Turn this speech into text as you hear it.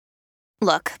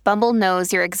Look, Bumble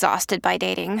knows you're exhausted by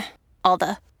dating. All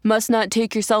the must not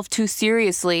take yourself too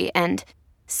seriously and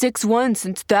 6'1"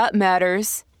 since that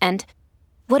matters. And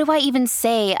what do I even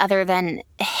say other than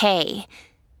hey?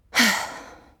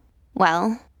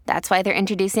 Well, that's why they're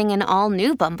introducing an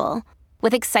all-new Bumble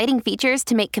with exciting features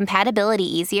to make compatibility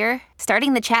easier,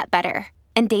 starting the chat better,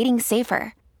 and dating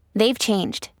safer. They've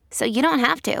changed, so you don't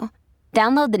have to.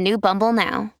 Download the new Bumble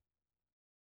now.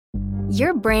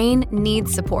 Your brain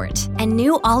needs support, and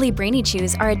new Ollie Brainy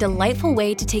Chews are a delightful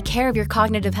way to take care of your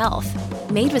cognitive health.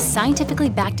 Made with scientifically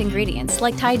backed ingredients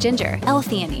like Thai ginger,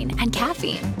 L-theanine, and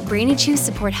caffeine, Brainy Chews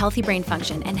support healthy brain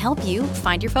function and help you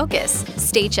find your focus,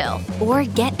 stay chill, or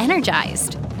get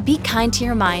energized. Be kind to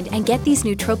your mind and get these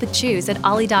nootropic chews at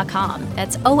ollie.com.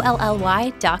 That's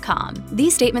OLLY.com.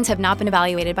 These statements have not been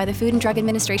evaluated by the Food and Drug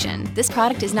Administration. This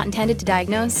product is not intended to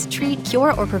diagnose, treat,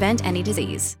 cure, or prevent any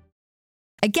disease.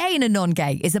 A Gay and a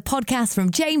Non-Gay is a podcast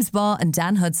from James Barr and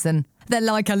Dan Hudson. They're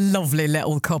like a lovely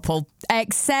little couple,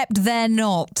 except they're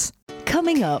not.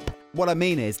 Coming up. What I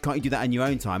mean is, can't you do that in your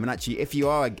own time? And actually, if you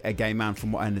are a gay man,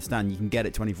 from what I understand, you can get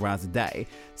it 24 hours a day.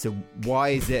 So why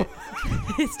is it...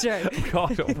 It's true.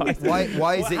 God,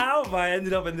 why is it... How have I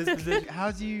ended up in this position?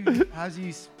 How do you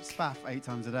spaff 8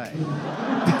 times a day?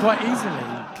 Quite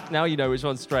easily. Now you know which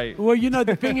one's straight. Well, you know,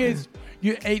 the thing is,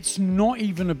 it's not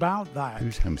even about that.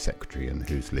 Who's Home Secretary and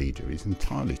who's leader is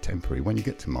entirely temporary when you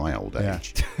get to my old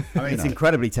age. I mean, it's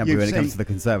incredibly temporary when it comes to the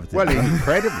Conservatives. Well,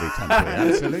 incredibly temporary,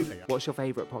 absolutely. What's your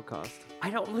favourite podcast? I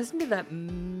don't listen to that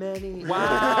many.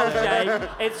 Wow, Jay.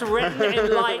 It's written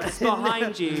in lights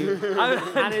behind you,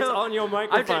 and it's on your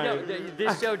microphone.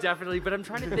 This show definitely, but I'm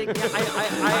trying to think.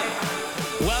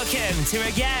 Welcome to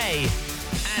A Gay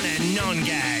and a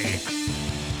Non-Gay.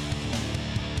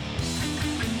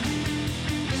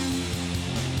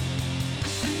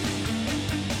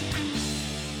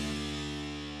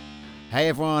 Hey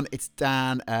everyone, it's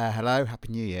Dan. Hello, Happy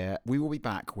New Year. We will be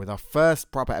back with our first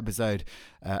proper episode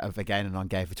of A Gay and a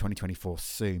Non-Gay for 2024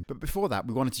 soon. But before that,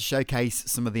 we wanted to showcase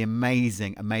some of the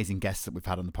amazing guests that we've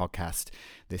had on the podcast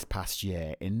this past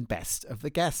year in Best of the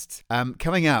Guests.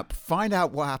 Coming up, find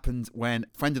out what happened when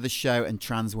friend of the show and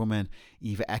trans woman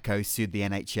Eva Echo sued the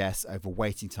NHS over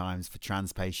waiting times for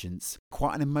trans patients.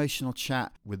 Quite an emotional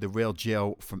chat with the real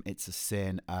Jill from It's a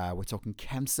Sin. We're talking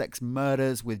chemsex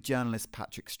murders with journalist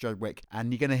Patrick Strudwick,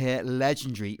 and you're going to hear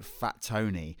legendary Fat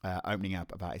Tony opening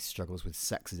up about his struggles with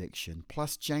sex addiction.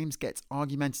 Plus, James gets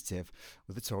argumentative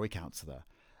with a Tory councillor.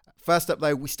 First up,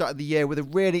 though, we started the year with a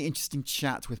really interesting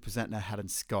chat with presenter Helen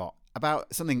Scott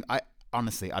about something I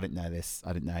didn't know this.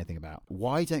 I didn't know anything about.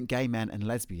 Why don't gay men and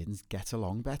lesbians get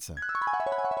along better?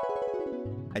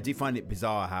 I do find it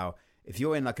bizarre how if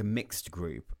you're in like a mixed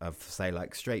group of, say,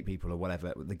 like straight people or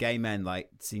whatever, the gay men like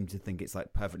seem to think it's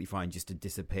like perfectly fine just to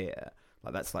disappear.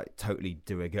 Like that's like totally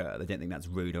de rigueur. They don't think that's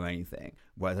rude or anything.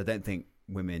 Whereas I don't think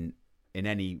women in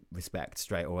any respect,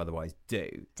 straight or otherwise, do.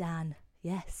 Dan,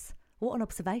 yes. What an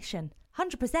observation.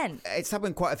 100%. It's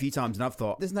happened quite a few times and I've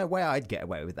thought, there's no way I'd get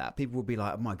away with that. People would be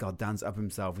like, oh my God, Dan's up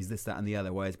himself. He's this, that and the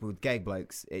other. Whereas with gay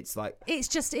blokes, it's like... It's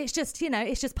just, you know,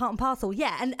 it's just part and parcel.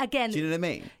 Yeah, and again... Do you know what I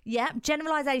mean? Yeah,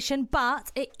 generalisation,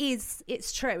 but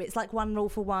it's true. It's like one rule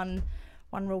for one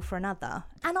rule for another.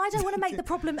 And I don't want to make the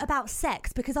problem about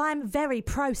sex because I'm very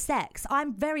pro-sex.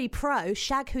 I'm very pro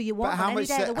shag who you want on any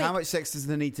day of the week. How much sex does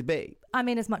there need to be? I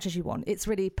mean, as much as you want. It's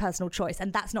really personal choice,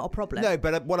 and that's not a problem. No,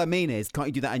 but what I mean is, can't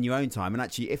you do that in your own time? And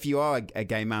actually, if you are a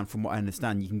gay man, from what I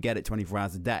understand, you can get it 24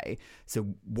 hours a day. So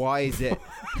why is it...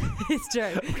 It's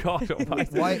true. God,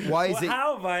 why is it...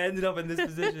 How have I ended up in this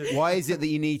position? Why is it that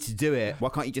you need to do it? Why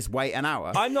can't you just wait an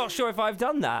hour? I'm not sure if I've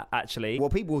done that, actually. Well,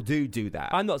 people do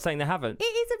that. I'm not saying they haven't. It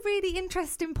is a really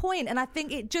interesting point, and I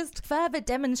think it just further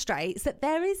demonstrates that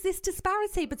there is this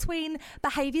disparity between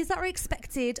behaviours that are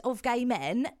expected of gay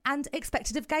men and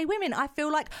expected of gay women. I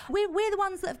feel like we're the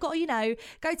ones that have got to, you know,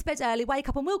 go to bed early, wake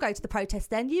up, and we'll go to the protest.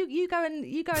 Then you go and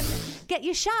get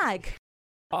your shag.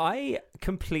 I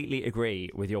completely agree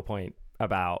with your point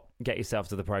about get yourself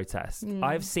to the protest.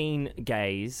 I've seen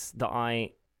gays that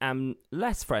I am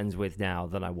less friends with now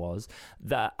than I was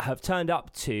that have turned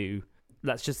up to,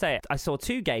 let's just say it, I saw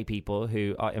 2 gay people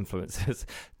who are influencers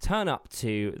turn up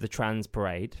to the trans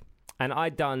parade, and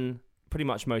I'd done pretty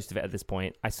much most of it at this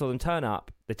point. I saw them turn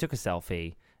up, they took a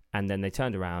selfie, and then they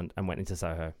turned around and went into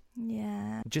Soho.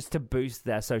 Yeah. Just to boost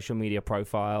their social media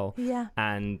profile. Yeah.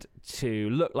 And to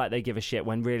look like they give a shit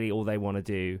when really all they want to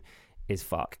do is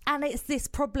fuck. And it's this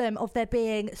problem of there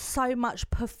being so much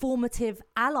performative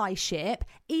allyship,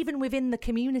 even within the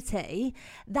community,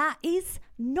 that is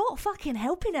not fucking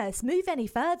helping us move any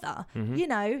further. You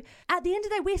know, at the end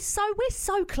of the day, we're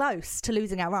so close to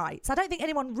losing our rights. I don't think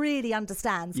anyone really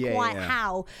understands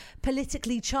how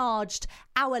politically charged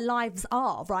our lives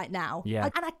are right now. Yeah.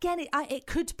 And again, it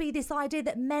could be this idea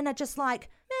that men are just like,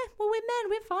 well, we're men,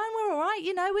 we're fine, we're all right.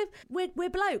 You know, we're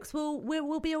blokes,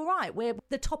 we'll be all right. We're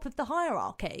the top of the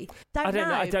hierarchy. I don't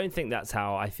know. I don't think that's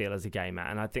how I feel as a gay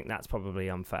man. I think that's probably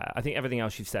unfair. I think everything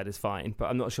else you've said is fine, but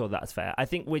I'm not sure that's fair. I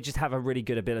think we just have a really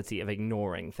good ability of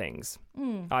ignoring things.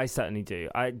 I certainly do.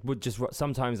 I would just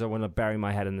sometimes I want to bury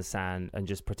my head in the sand and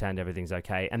just pretend everything's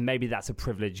okay. And maybe that's a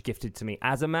privilege gifted to me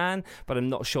as a man, but I'm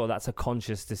not sure that's a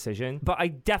conscious decision. But I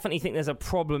definitely think there's a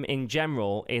problem in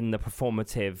general in the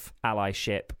performative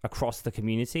allyship across the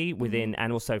community within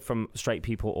and also from straight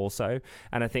people also.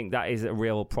 And I think that is a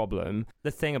real problem.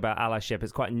 The thing about allyship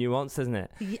is quite nuanced, isn't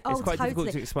it? It's quite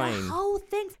difficult to explain. The whole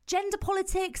thing, gender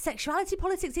politics, sexuality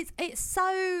politics, it's so,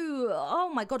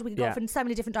 oh my God, we can go off in so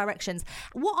many different directions.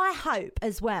 What I hope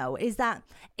as well is that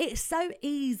it's so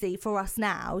easy for us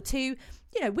now to,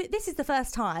 you know, this is the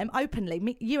first time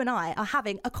openly you and I are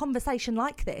having a conversation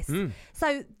like this.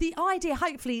 So the idea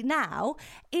hopefully now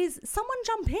is someone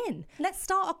jump in. Let's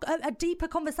start a deeper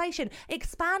conversation.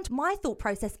 Expand my thought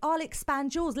process. I'll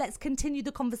expand yours. Let's continue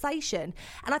the conversation.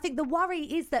 And I think the worry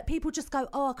is that people just go,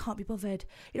 oh, I can't be bothered.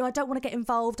 You know, I don't want to get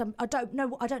involved. I don't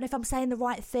know if I'm saying the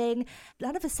right thing.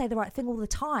 None of us say the right thing all the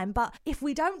time. But if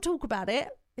we don't talk about it,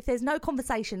 if there's no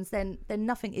conversations, then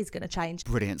nothing is going to change.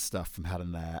 Brilliant stuff from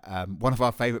Helen there. One of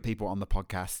our favourite people on the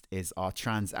podcast is our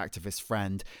trans activist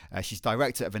friend. She's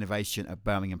Director of Innovation at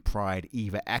Birmingham Pride,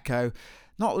 Eva Echo.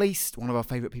 Not least, one of our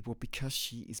favourite people because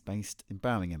she is based in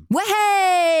Birmingham.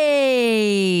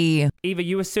 Way! Eva,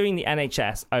 you were suing the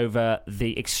NHS over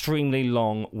the extremely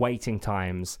long waiting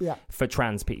times for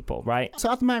trans people, right?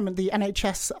 So at the moment, the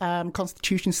NHS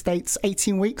constitution states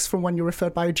 18 weeks from when you're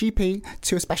referred by a GP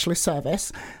to a specialist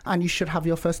service, and you should have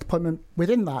your first appointment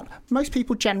within that. Most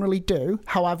people generally do.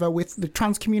 However, with the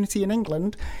trans community in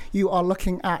England, you are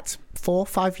looking at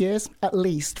 4-5 years at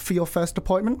least for your first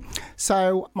appointment.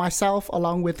 So myself,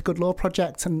 along with the Good Law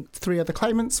Project and 3 other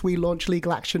claimants, we launched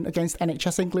legal action against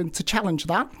NHS England to challenge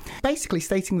that, basically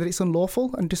stating that it's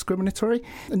unlawful and discriminatory.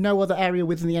 No other area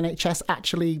within the NHS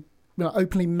actually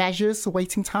openly measures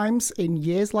waiting times in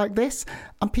years like this,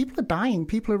 and people are dying.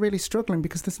 People are really struggling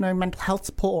because there's no mental health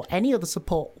support or any other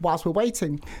support whilst we're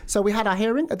waiting. So we had our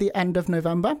hearing at the end of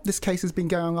November. This case has been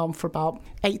going on for about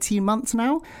 18 months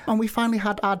now, and we finally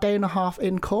had our day and a half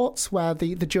in courts where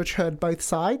the judge heard both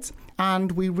sides,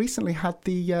 and we recently had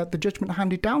the judgment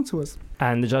handed down to us.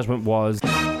 And the judgment was...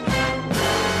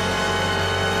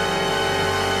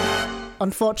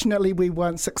 Unfortunately, we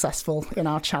weren't successful in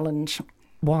our challenge.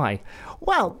 Why?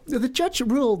 Well, the judge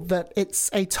ruled that it's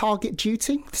a target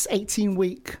duty, this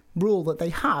 18-week rule that they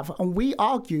have, and we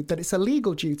argued that it's a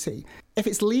legal duty. If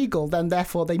it's legal, then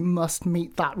therefore they must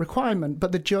meet that requirement.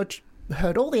 But the judge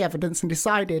heard all the evidence and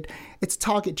decided it's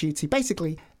target duty,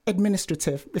 basically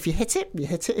administrative. If you hit it, you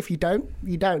hit it. If you don't,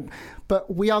 you don't.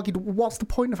 But we argued, what's the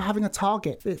point of having a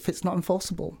target if it's not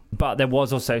enforceable? But there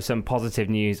was also some positive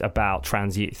news about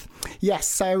trans youth. Yes,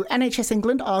 so NHS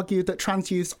England argued that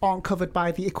trans youths aren't covered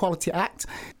by the Equality Act.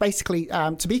 Basically,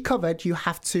 to be covered, you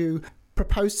have to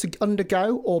propose to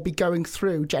undergo or be going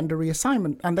through gender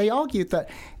reassignment. And they argued that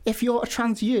if you're a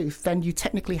trans youth, then you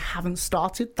technically haven't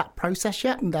started that process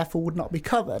yet and therefore would not be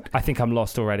covered. I think I'm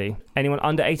lost already. Anyone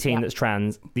under 18 that's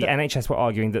trans, the NHS were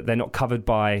arguing that they're not covered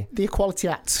by... the Equality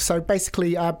Act. So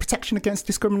basically, protection against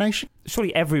discrimination.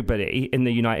 Surely everybody in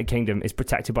the United Kingdom is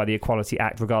protected by the Equality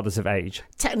Act regardless of age.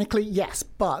 Technically, yes,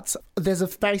 but there's a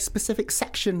very specific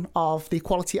section of the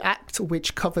Equality Act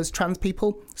which covers trans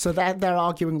people. So they're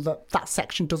arguing that that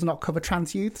section does not cover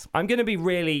trans youths. I'm going to be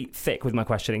really thick with my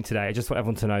questioning today. I just want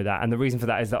everyone to know that. And the reason for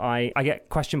that is that I get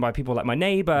questioned by people like my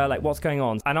neighbour, like what's going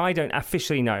on? And I don't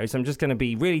officially know. So I'm just going to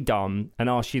be really dumb and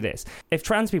ask you this. If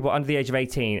trans people under the age of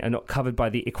 18 are not covered by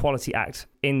the Equality Act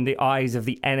in the eyes of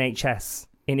the NHS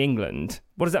in England,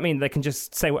 what does that mean? They can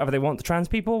just say whatever they want to trans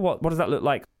people? What does that look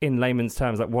like in layman's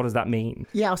terms? Like, what does that mean?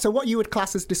 Yeah, so what you would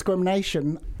class as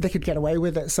discrimination, they could get away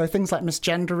with it. So things like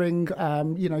misgendering,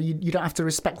 you don't have to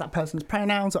respect that person's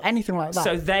pronouns or anything like that.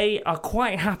 So they are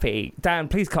quite happy. Dan,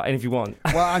 please cut in if you want.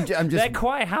 Well, I'm just... They're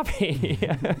quite happy.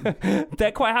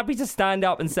 They're quite happy to stand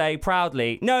up and say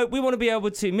proudly, no, we want to be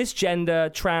able to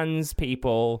misgender trans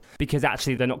people because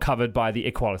actually they're not covered by the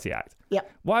Equality Act. Yeah.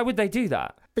 Why would they do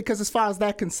that? Because as far as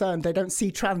they're concerned, they don't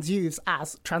see trans youths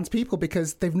as trans people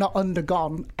because they've not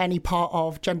undergone any part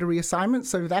of gender reassignment,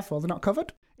 so therefore they're not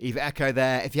covered. Eva Echo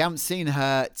there. If you haven't seen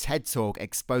her TED Talk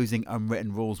exposing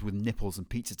unwritten rules with nipples and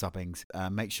pizza toppings,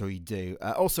 make sure you do.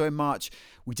 Also in March,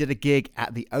 we did a gig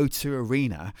at the O2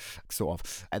 Arena, sort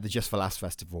of, at the Just for Laughs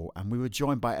Festival, and we were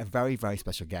joined by a very, very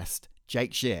special guest,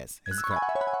 Jake Shears. Here's a clip.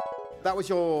 That was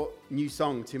your new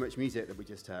song, Too Much Music, that we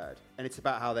just heard. And it's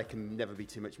about how there can never be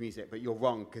too much music, but you're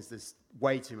wrong because there's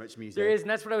way too much music. There is, and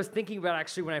that's what I was thinking about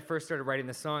actually when I first started writing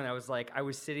the song. I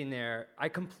was sitting there, I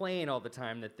complain all the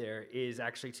time that there is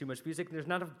actually too much music and there's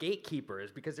not enough gatekeepers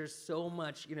because there's so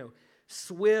much,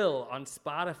 swill on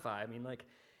Spotify. I mean, like,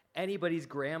 anybody's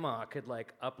grandma could,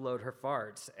 like, upload her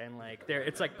farts and, like,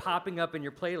 it's, like, popping up in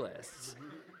your playlists.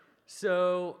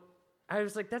 So I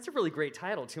was like, that's a really great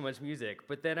title, Too Much Music.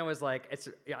 But then I was like,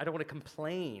 I don't want to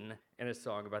complain in a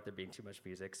song about there being too much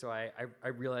music. So I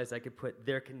realized I could put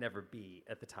There Can Never Be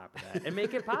at the top of that and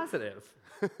make it positive.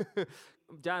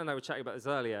 Dan and I were chatting about this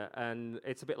earlier, and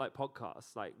it's a bit like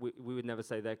podcasts. Like, we would never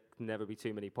say there can never be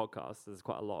too many podcasts. There's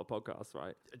quite a lot of podcasts,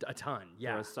 right? A ton,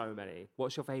 yeah. There are so many.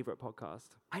 What's your favorite podcast?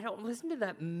 I don't listen to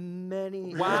that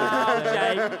many. Wow,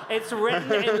 Jay. It's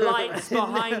written in lights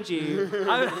behind you,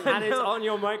 and it's on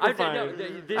your microphone.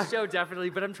 This show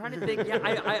definitely, but I'm trying to think. Yeah,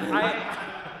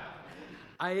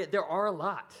 there are a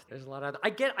lot. There's a lot of.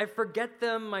 I forget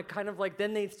them. I kind of like.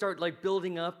 Then they start like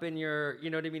building up in your.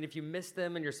 You know what I mean? If you miss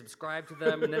them and you're subscribed to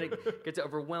them, and then it gets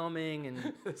overwhelming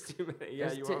and. There's too many.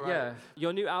 Yeah, you are right. Yeah.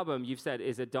 Your new album, you've said,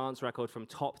 is a dance record from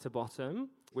top to bottom.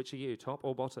 Which are you, top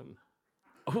or bottom?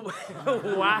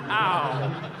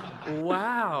 Wow!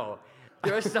 Wow!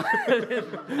 There are some.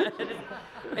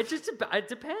 It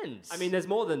depends. I mean, there's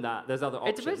more than that. There's other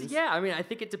options. It depends. Yeah, I mean, I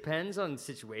think it depends on the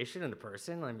situation and the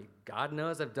person. I mean, God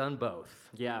knows I've done both.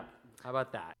 Yeah. How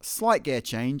about that? Slight gear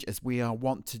change, as we are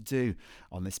wont to do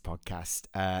on this podcast.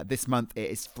 This month, it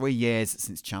is 3 years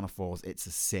since Channel 4's It's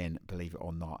a Sin, believe it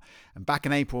or not. And back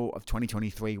in April of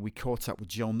 2023, we caught up with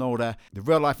Jill Nalder, the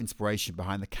real-life inspiration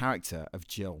behind the character of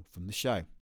Jill from the show.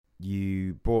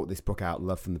 You brought this book out,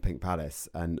 Love from the Pink Palace,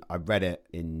 and I read it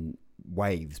in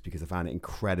waves because I found it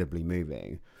incredibly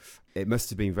moving. It must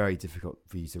have been very difficult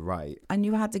for you to write. I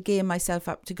knew I had to gear myself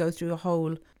up to go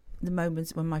through the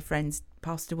moments when my friends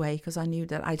passed away, because I knew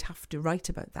that I'd have to write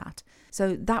about that.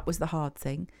 So that was the hard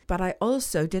thing. But I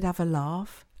also did have a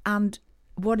laugh. And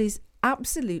what is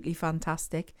absolutely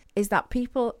fantastic is that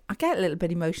I get a little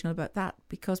bit emotional about that,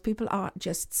 because people aren't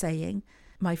just saying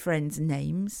my friends'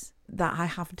 names that I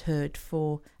haven't heard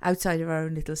for outside of our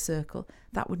own little circle.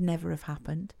 That would never have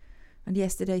happened. And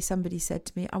yesterday somebody said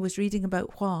to me, I was reading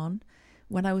about Juan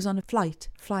when I was on a flight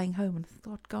flying home, and I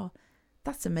thought, God,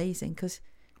 that's amazing, because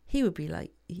he would be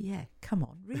like, yeah, come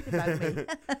on, read about me.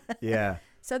 Yeah.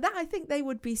 So that, I think they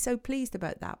would be so pleased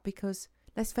about that, because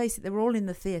let's face it, they were all in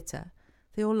the theatre.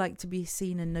 They all like to be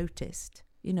seen and noticed,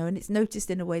 and it's noticed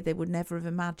in a way they would never have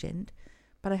imagined.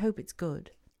 But I hope it's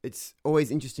good. It's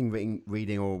always interesting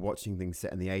reading or watching things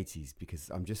set in the 80s, because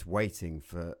I'm just waiting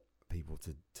for people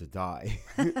to die.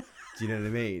 Do you know what I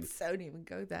mean? Don't even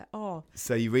go there. Oh.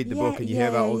 So you read the book and you hear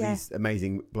about all these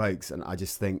amazing blokes, and I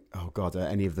just think, oh God, are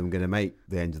any of them going to make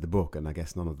the end of the book? And I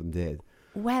guess none of them did.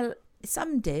 Well,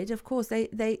 some did. Of course,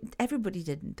 everybody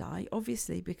didn't die,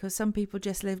 obviously, because some people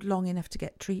just lived long enough to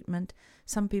get treatment.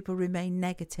 Some people remained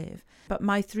negative. But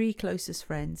my 3 closest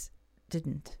friends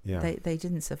didn't. Yeah. They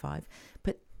didn't survive.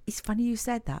 But it's funny you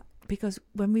said that, because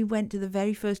when we went to the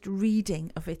very first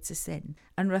reading of It's a Sin,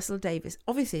 and Russell Davies,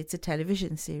 obviously it's a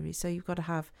television series, so you've got to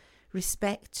have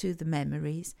respect to the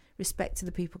memories, respect to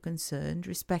the people concerned,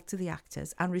 respect to the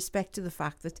actors, and respect to the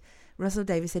fact that Russell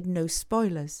Davies said no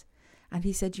spoilers. And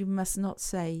he said you must not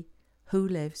say who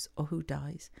lives or who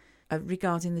dies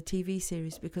regarding the TV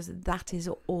series, because that is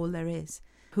all there is.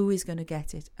 Who is going to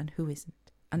get it and who isn't.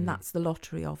 And that's the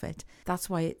lottery of it. That's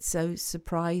why it so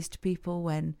surprised people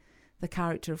when the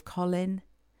character of Colin,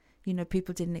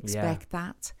 people didn't expect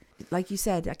that. Like you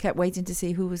said, I kept waiting to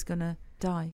see who was going to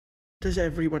die. Does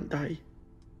everyone die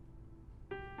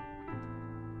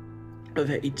of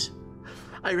AIDS?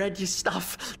 I read your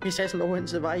stuff. It says no one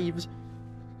survives.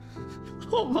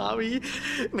 Oh, Mommy,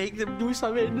 make them do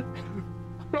something.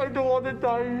 I don't want to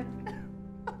die.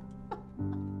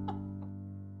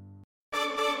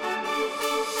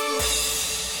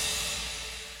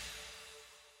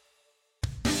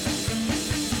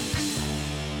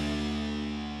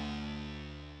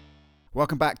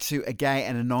 Welcome back to A Gay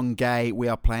and a Non-Gay. We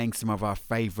are playing some of our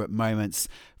favourite moments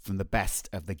from the best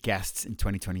of the guests in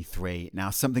 2023.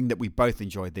 Now, something that we both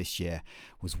enjoyed this year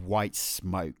was White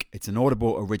Smoke. It's an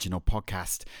Audible original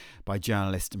podcast by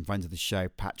journalist and friend of the show,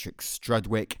 Patrick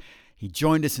Strudwick. He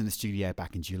joined us in the studio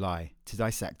back in July to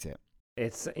dissect it.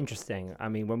 It's interesting. I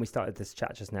mean, when we started this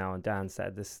chat just now and Dan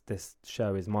said this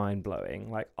show is mind-blowing,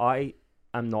 like, I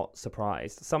am not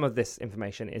surprised. Some of this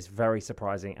information is very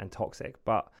surprising and toxic,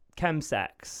 but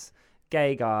chemsex,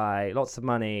 gay guy, lots of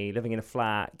money, living in a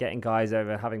flat, getting guys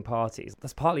over, having parties.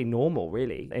 That's partly normal,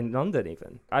 really, in London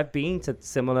even. I've been to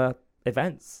similar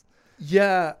events.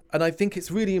 Yeah, and I think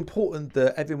it's really important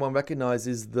that everyone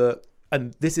recognises that,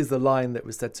 and this is the line that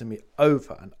was said to me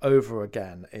over and over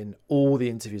again in all the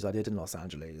interviews I did in Los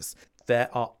Angeles, there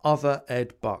are other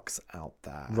Ed Bucks out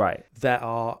there. Right. There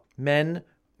are men,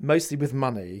 mostly with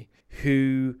money,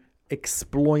 who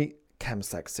exploit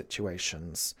chemsex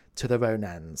situations to their own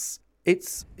ends.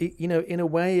 It's, you know, in a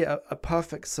way, a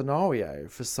perfect scenario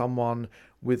for someone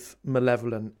with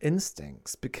malevolent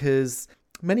instincts, because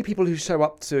many people who show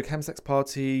up to a chemsex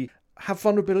party have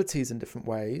vulnerabilities in different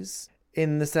ways,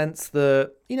 in the sense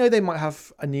that, you know, they might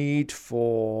have a need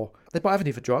for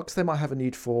drugs, they might have a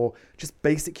need for just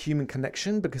basic human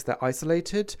connection because they're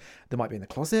isolated, they might be in the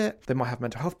closet, they might have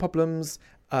mental health problems,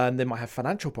 and they might have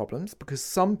financial problems, because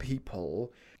some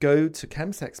people go to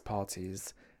chemsex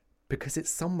parties because it's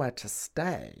somewhere to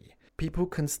stay. People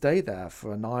can stay there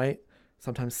for a night,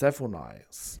 sometimes several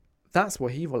nights. That's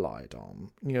what he relied on.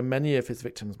 You know, many of his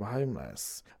victims were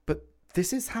homeless. But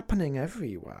this is happening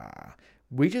everywhere.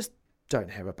 We just don't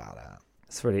hear about it.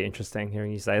 It's really interesting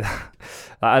hearing you say that.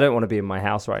 I don't want to be in my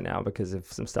house right now because of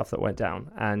some stuff that went down.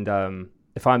 And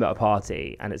if I'm at a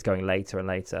party and it's going later and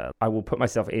later, I will put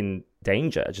myself in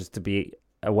danger just to be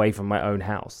away from my own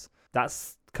house.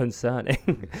 That's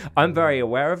concerning. I'm very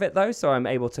aware of it though, so I'm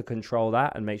able to control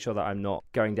that and make sure that I'm not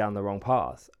going down the wrong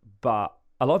path. But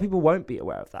a lot of people won't be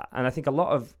aware of that. And I think a lot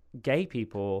of gay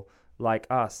people like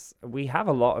us, we have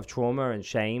a lot of trauma and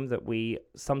shame that we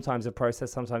sometimes have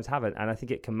processed, sometimes haven't. And I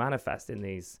think it can manifest in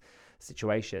these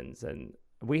situations. And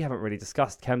we haven't really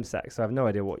discussed chemsex, so I have no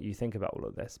idea what you think about all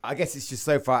of this. I guess it's just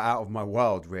so far out of my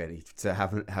world, really, to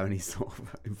have any sort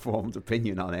of informed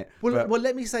opinion on it. Well,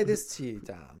 let me say this to you,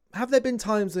 Dan. Have there been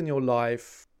times in your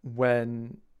life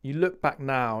when you look back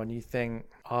now and you think,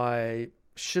 I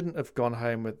shouldn't have gone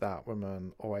home with that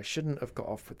woman, or I shouldn't have got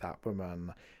off with that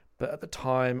woman, but at the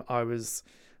time I was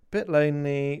a bit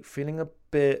lonely, feeling a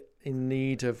bit in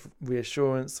need of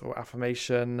reassurance or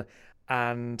affirmation,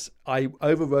 and I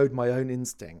overrode my own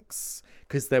instincts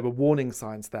because there were warning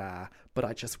signs there, but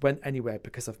I just went anywhere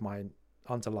because of my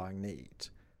underlying need?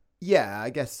 Yeah, I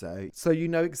guess so. So you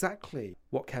know exactly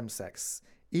what chemsex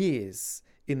is,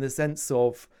 in the sense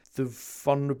of the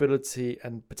vulnerability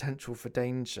and potential for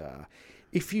danger.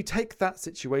 If you take that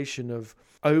situation of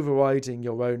overriding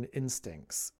your own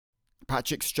instincts.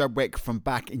 Patrick Strudwick from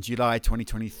back in July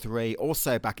 2023.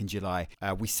 Also back in July,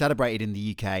 we celebrated in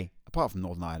the UK, apart from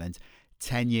Northern Ireland,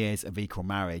 10 years of equal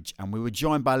marriage. And we were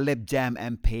joined by Lib Dem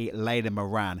MP Leyla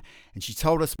Moran. And she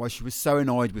told us why she was so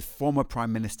annoyed with former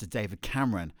Prime Minister David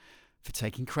Cameron for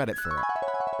taking credit for it.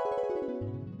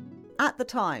 At the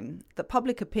time, the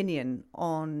public opinion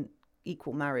on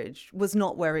equal marriage was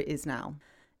not where it is now.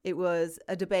 It was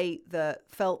a debate that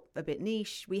felt a bit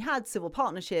niche. We had civil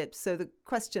partnerships, so the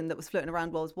question that was floating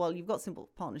around was, well, you've got civil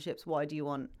partnerships, why do you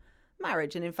want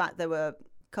marriage? And in fact, there were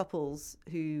couples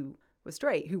who were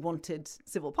straight who wanted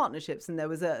civil partnerships, and there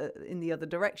was in the other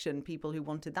direction, people who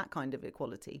wanted that kind of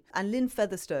equality. And Lynn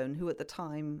Featherstone, who at the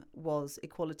time was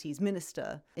Equalities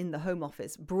Minister in the Home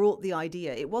Office, brought the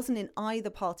idea. It wasn't in either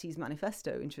party's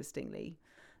manifesto, interestingly.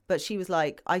 But she was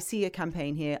like, I see a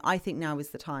campaign here. I think now is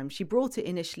the time. She brought it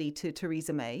initially to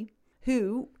Theresa May,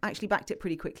 who actually backed it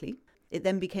pretty quickly. It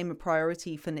then became a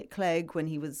priority for Nick Clegg when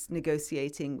he was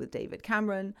negotiating with David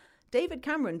Cameron. David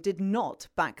Cameron did not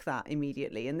back that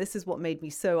immediately. And this is what made me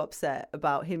so upset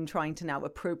about him trying to now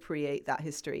appropriate that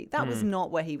history. That was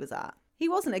not where he was at. He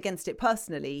wasn't against it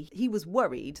personally. He was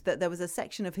worried that there was a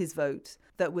section of his vote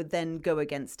that would then go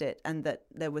against it, and that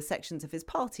there were sections of his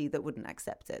party that wouldn't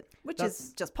accept it, which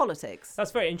is just politics. That's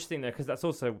very interesting, though, because that's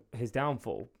also his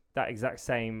downfall. That exact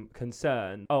same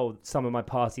concern. Oh, some of my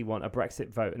party want a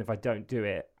Brexit vote, and if I don't do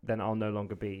it, then I'll no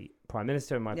longer be Prime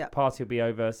Minister and my party will be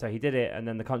over. So he did it, and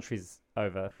then the country's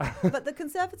over. But the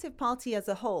Conservative Party as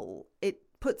a whole, it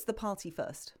puts the party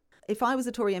first. If I was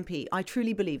a Tory MP, I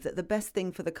truly believe that the best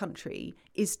thing for the country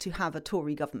is to have a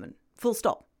Tory government. Full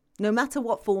stop. No matter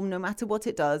what form, no matter what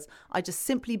it does, I just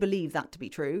simply believe that to be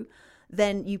true.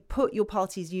 then you put your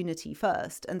party's unity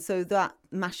first. And so that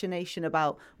machination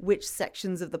about which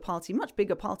sections of the party, much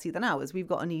bigger party than ours, we've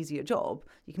got an easier job.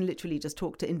 You can literally just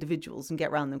talk to individuals and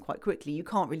get around them quite quickly. You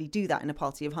can't really do that in a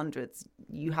party of hundreds.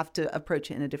 You have to approach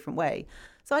it in a different way.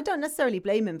 So I don't necessarily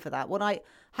blame him for that. What I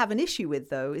have an issue with,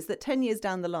 though, is that 10 years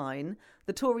down the line,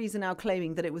 the Tories are now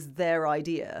claiming that it was their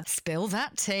idea. Spill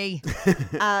that tea.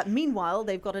 Meanwhile,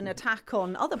 they've got an attack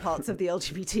on other parts of the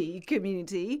LGBT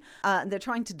community, and they're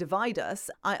trying to divide us.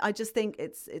 I just think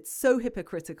it's so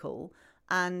hypocritical.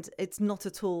 And it's not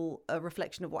at all a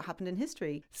reflection of what happened in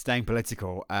history. Staying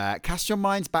political, cast your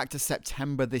minds back to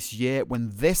September this year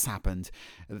when this happened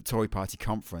at the Tory party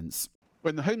conference.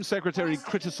 When the Home Secretary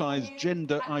criticised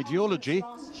gender ideology,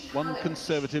 one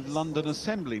Conservative London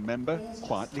Assembly member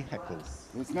quietly heckled.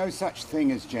 There's no such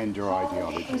thing as gender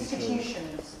ideology.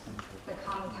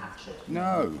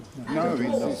 No,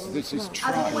 this is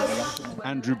trite.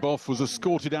 Andrew Boff was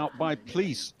escorted out by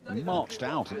police and marched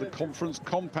out of the conference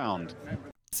compound.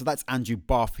 So that's Andrew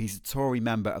Boff. He's a Tory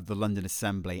member of the London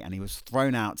Assembly, and he was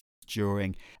thrown out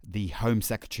during the Home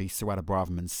Secretary Suella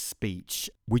Braverman's speech.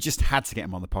 We just had to get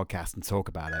him on the podcast and talk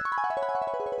about it.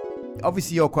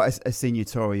 Obviously, you're quite a senior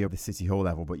Tory at the City Hall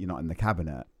level, but you're not in the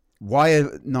cabinet. Why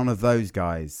are none of those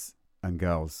guys and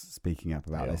girls speaking up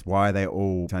about this? Why are they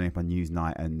all turning up on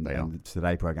Newsnight and the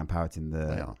Today programme parroting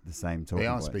the same talking They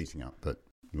are points? speaking up, but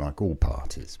like all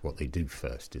parties, what they do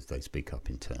first is they speak up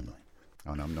internally.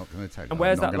 And I'm not going to take. And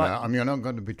where's that? I'm not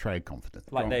going to betray confidence.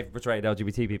 Like they've betrayed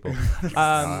LGBT people.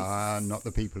 Not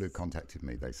the people who contacted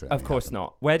me. They said. Of course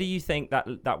not. Where do you think that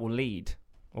will lead,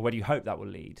 or where do you hope that will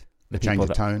lead? The change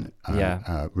of tone.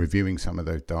 Reviewing some of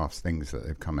those daft things that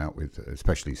they've come out with,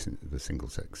 especially the single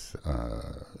sex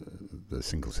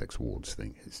wards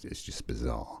thing. It's just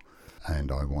bizarre,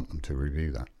 and I want them to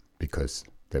review that because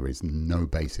there is no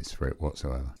basis for it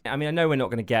whatsoever. I mean, I know we're not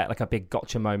going to get like a big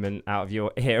gotcha moment out of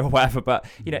your ear or whatever, but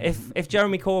you know, if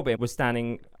Jeremy Corbyn was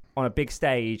standing on a big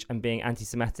stage and being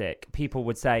anti-Semitic, people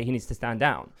would say he needs to stand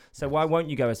down. So why won't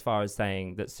you go as far as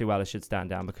saying that Suella should stand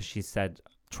down because she said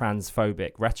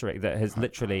transphobic rhetoric that has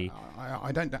literally...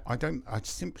 I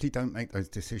simply don't make those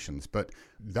decisions, but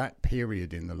that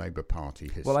period in the Labour Party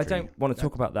history... Well, I don't want to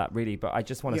talk about that really, but I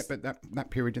just want to... Yeah, but that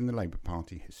period in the Labour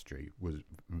Party history was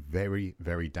very,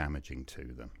 very damaging to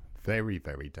them. Very,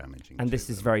 very damaging. And this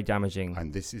is very damaging.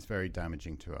 And this is very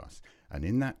damaging to us. And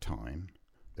in that time,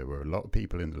 there were a lot of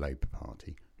people in the Labour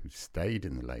Party who stayed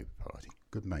in the Labour Party,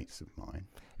 good mates of mine.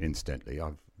 Incidentally,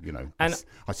 I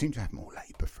seem to have more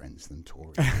Labour friends than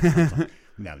Tories.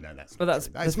 No, that's not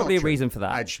true. There's probably a reason for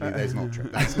that. Actually, that's not true.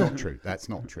 That's not true. That's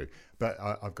not true. But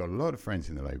I've got a lot of friends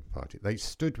in the Labour Party. They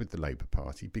stood with the Labour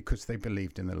Party because they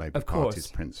believed in the Labour Party's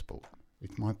principle.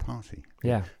 It's my party.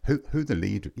 Yeah. Who the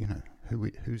leader,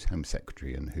 who's Home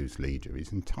Secretary and who's leader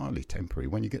is entirely temporary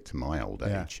when you get to my old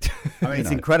age. I mean, it's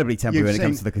incredibly temporary when it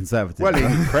comes to the Conservatives. Well,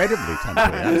 incredibly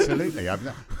temporary, absolutely.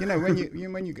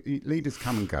 When leaders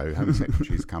come and go, Home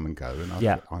Secretaries come and go,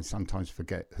 and I sometimes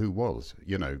forget who was,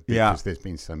 because there's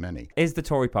been so many. Is the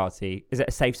Tory party, is it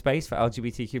a safe space for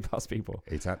LGBTQ plus people?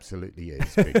 It absolutely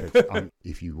is. Because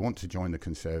if you want to join the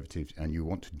Conservatives and you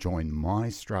want to join my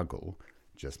struggle,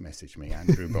 just message me,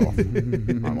 Andrew Boff.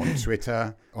 I'm on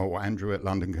Twitter or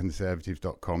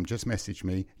andrew@londonconservative.com. Just message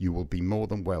me. You will be more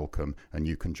than welcome and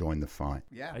you can join the fight.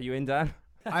 Yeah. Are you in, Dan?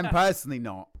 I'm personally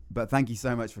not, but thank you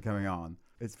so much for coming on.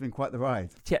 It's been quite the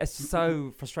ride. Yeah, it's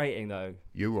so frustrating though.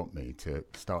 You want me to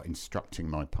start instructing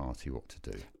my party what to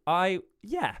do? I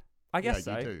guess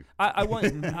so. You do.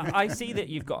 I see that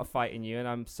you've got a fight in you, and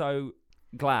I'm so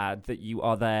glad that you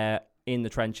are there in the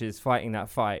trenches fighting that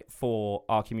fight for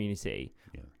our community.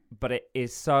 But it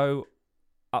is so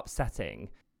upsetting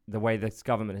the way this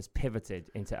government has pivoted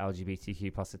into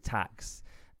LGBTQ plus attacks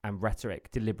and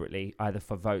rhetoric deliberately, either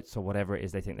for votes or whatever it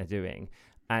is they think they're doing.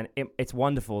 And it's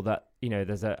wonderful that,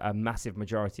 there's a massive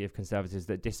majority of Conservatives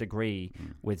that disagree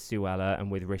with Suella and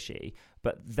with Rishi,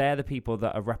 but they're the people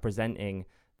that are representing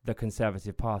the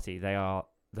Conservative Party. They are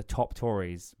the top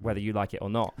Tories, whether you like it or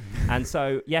not. And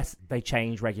so, yes, they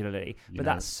change regularly, but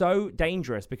that's so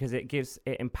dangerous because it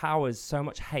empowers so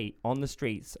much hate on the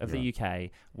streets of the UK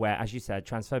where, as you said,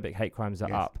 transphobic hate crimes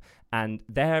are up, and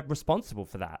they're responsible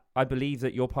for that. I believe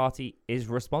that your party is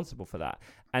responsible for that,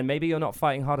 and maybe you're not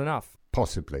fighting hard enough.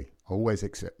 Possibly. Always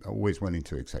willing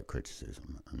to accept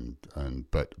criticism,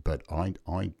 but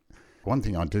one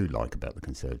thing I do like about the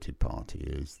Conservative Party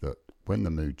is that when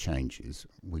the mood changes,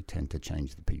 we tend to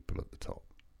change the people at the top,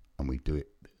 and we do it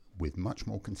with much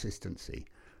more consistency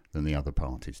than the other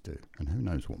parties do. And who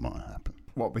knows what might happen.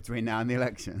 What, between now and the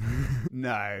election?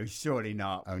 No, surely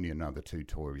not. Only another 2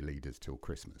 Tory leaders till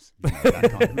Christmas. You know,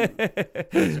 that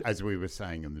kind of, as we were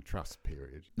saying in the Truss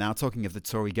period. Now, talking of the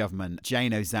Tory government,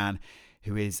 Jane Ozanne,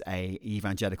 who is a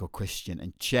evangelical Christian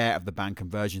and chair of the Ban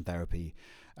Conversion Therapy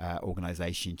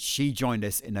organisation, she joined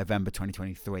us in November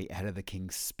 2023 ahead of the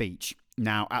King's speech.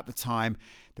 Now, at the time,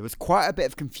 there was quite a bit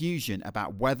of confusion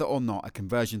about whether or not a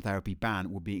conversion therapy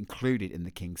ban would be included in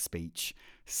the King's speech.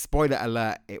 Spoiler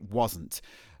alert, it wasn't.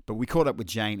 But we caught up with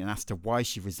Jane and asked her why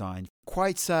she resigned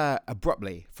quite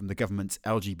abruptly from the government's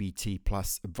LGBT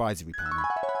plus advisory panel.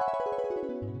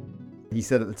 You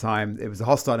said at the time it was a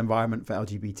hostile environment for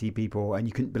LGBT people and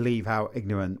you couldn't believe how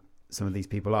ignorant some of these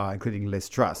people are, including Liz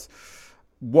Truss.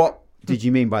 What did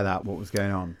you mean by that? What was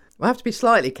going on? I have to be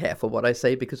slightly careful what I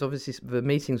say because obviously the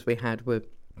meetings we had were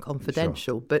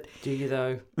confidential. Sure. But do you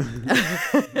though?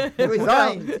 You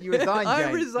resigned. You resigned. I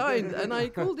Jane. resigned, and I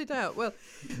called it out. Well,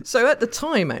 so at the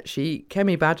time, actually,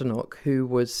 Kemi Badenoch, who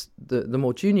was the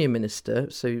more junior minister,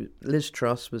 so Liz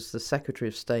Truss was the Secretary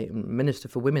of State and Minister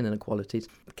for Women and Equalities.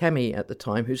 Kemi at the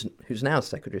time, who's now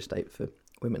Secretary of State for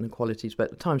Women and Equalities, but at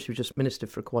the time she was just Minister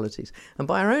for Equalities. And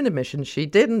by her own admission, she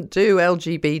didn't do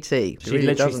LGBT. She really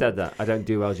literally said that. I don't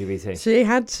do LGBT. She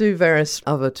had 2 various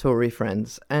other Tory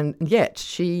friends, and yet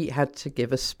she had to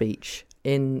give a speech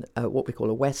in what we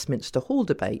call a Westminster Hall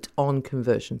debate on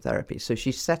conversion therapy. So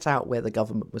she set out where the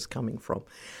government was coming from.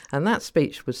 And that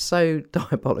speech was so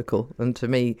diabolical. And to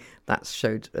me, that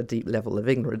showed a deep level of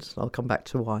ignorance. I'll come back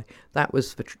to why. That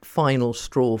was the final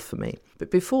straw for me.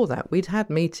 But before that, we'd had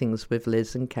meetings with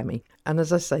Liz and Kemi. And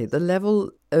as I say, the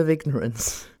level of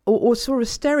ignorance or sort of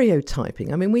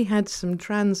stereotyping. I mean, we had some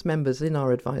trans members in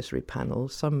our advisory panel,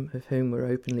 some of whom were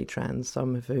openly trans,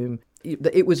 some of whom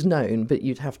it was known, but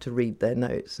you'd have to read their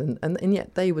notes. And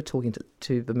yet they were talking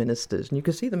to the ministers, and you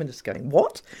could see the ministers going,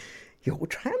 "What? You're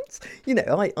trans? You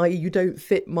know, you don't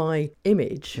fit my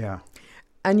image." Yeah.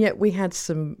 And yet we had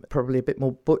some probably a bit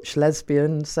more butch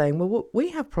lesbians saying, well, we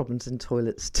have problems in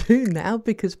toilets too now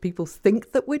because people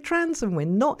think that we're trans and we're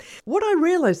not. What I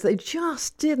realised, they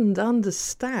just didn't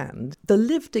understand the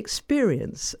lived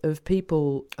experience of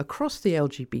people across the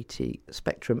LGBT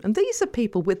spectrum. And these are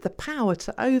people with the power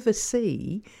to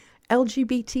oversee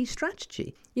LGBT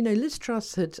strategy. You know, Liz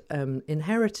Truss had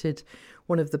inherited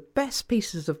one of the best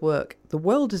pieces of work the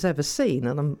world has ever seen,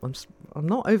 and I'm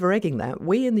not over-egging that.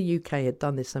 We in the UK had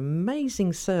done this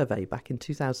amazing survey back in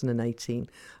 2018.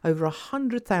 Over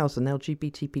 100,000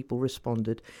 LGBT people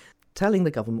responded, telling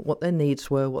the government what their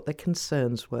needs were, what their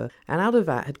concerns were. And out of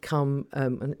that had come,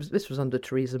 and this was under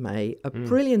Theresa May, a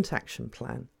brilliant action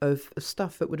plan of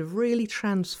stuff that would have really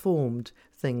transformed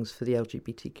things for the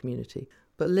LGBT community.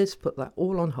 But Liz put that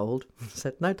all on hold and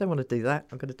said, no, don't want to do that.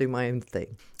 I'm going to do my own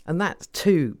thing. And that,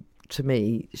 too, to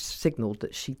me, signalled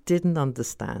that she didn't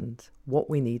understand what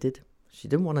we needed. She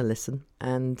didn't want to listen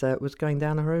and was going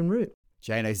down her own route.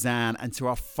 Jane Ozanne, and to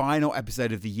our final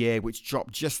episode of the year, which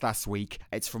dropped just last week.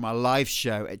 It's from our live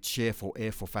show at Cheerful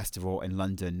Earful Festival in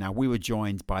London. Now, we were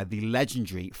joined by the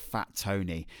legendary Fat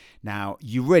Tony. Now,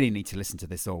 you really need to listen to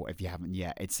this all if you haven't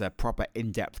yet. It's a proper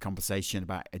in-depth conversation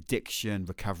about addiction,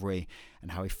 recovery,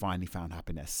 and how he finally found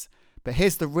happiness. But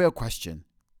here's the real question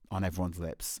on everyone's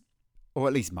lips. Or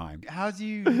at least mine. How do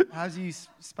you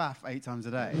spaff 8 times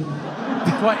a day?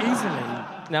 Quite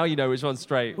easily. Now you know which one's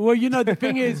straight. Well, you know, the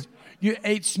thing is,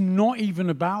 it's not even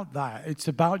about that. It's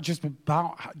about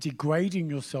degrading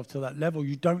yourself to that level.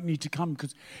 You don't need to come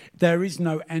because there is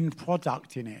no end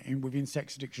product in it within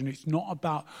sex addiction. It's not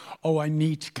about, I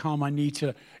need to come, I need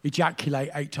to ejaculate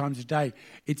 8 times a day.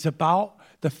 It's about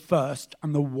the thirst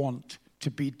and the want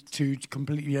to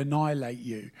completely annihilate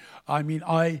you. I mean,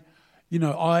 I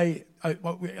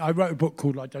wrote a book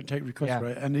called I Don't Take Requests for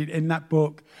It, and in that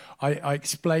book I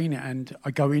explain it and I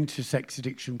go into sex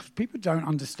addiction because people don't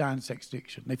understand sex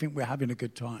addiction. They think we're having a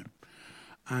good time,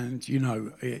 and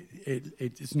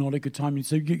it's not a good time. And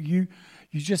so you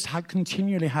just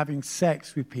continually having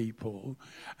sex with people,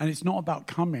 and it's not about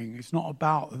coming. It's not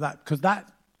about that because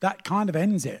that kind of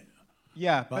ends it.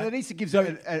 Yeah, right? But at least it gives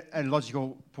a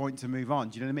logical point to move on.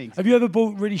 Do you know what I mean? Have you ever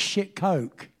bought really shit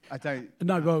Coke? I don't.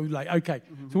 No, well, okay.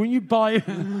 So when you buy,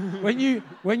 when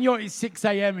you're at 6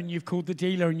 a.m. and you've called the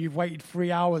dealer and you've waited 3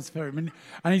 hours for him,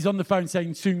 and he's on the phone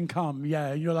saying soon come,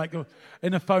 and you're like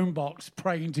in a phone box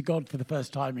praying to God for the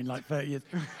first time in like 30 years,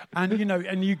 and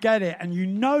and you get it, and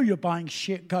you're buying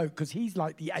shit Coke because he's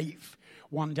like the 8th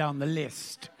one down the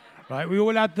list, right? We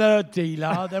all had the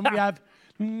dealer, then we have.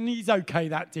 He's okay,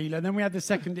 that dealer. And then we had the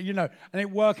second, and it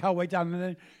worked our way down. And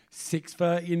then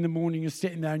 6:30 in the morning, you're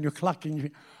sitting there and you're clucking. You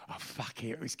think, oh, fuck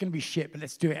it. It's going to be shit, but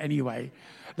let's do it anyway.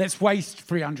 Let's waste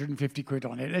 350 quid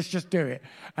on it. Let's just do it.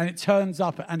 And it turns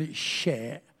up and it's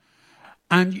shit.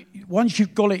 And once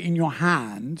you've got it in your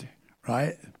hand,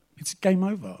 right, it's game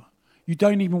over. You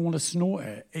don't even want to snort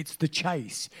it. It's the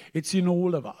chase. It's in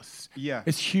all of us. Yeah.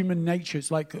 It's human nature.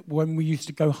 It's like when we used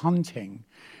to go hunting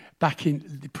back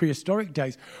in the prehistoric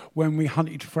days, when we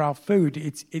hunted for our food.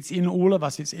 It's in all of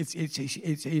us. It's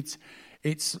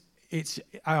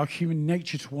our human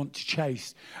nature to want to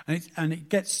chase, and it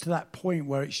gets to that point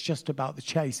where it's just about the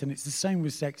chase. And it's the same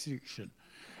with sex addiction.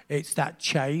 It's that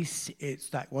chase. It's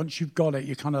that once you've got it,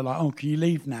 you're kind of like, oh, can you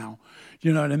leave now?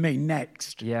 You know what I mean?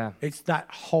 Next. Yeah. It's that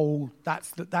whole,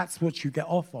 that's what you get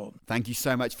off on. Thank you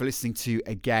so much for listening to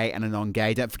A Gay and a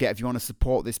Non-Gay. Don't forget, if you want to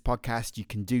support this podcast, you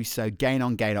can do so.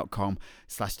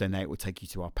 gaynongay.com/donate will take you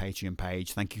to our Patreon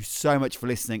page. Thank you so much for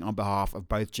listening on behalf of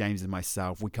both James and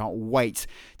myself. We can't wait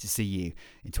to see you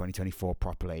in 2024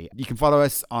 properly. You can follow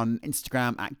us on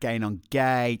Instagram at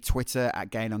gaynongay, Twitter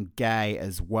at gaynongay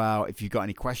as well. If you've got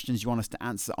any questions you want us to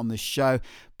answer on the show,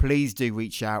 please do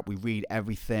reach out. We read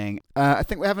everything. I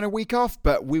think we're having a week off,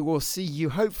 but we will see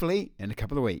you hopefully in a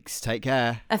couple of weeks. Take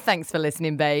care. Thanks for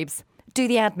listening, babes. Do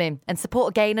the admin and support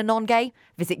a gay and a non-gay.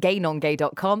 Visit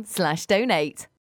gaynongay.com/donate.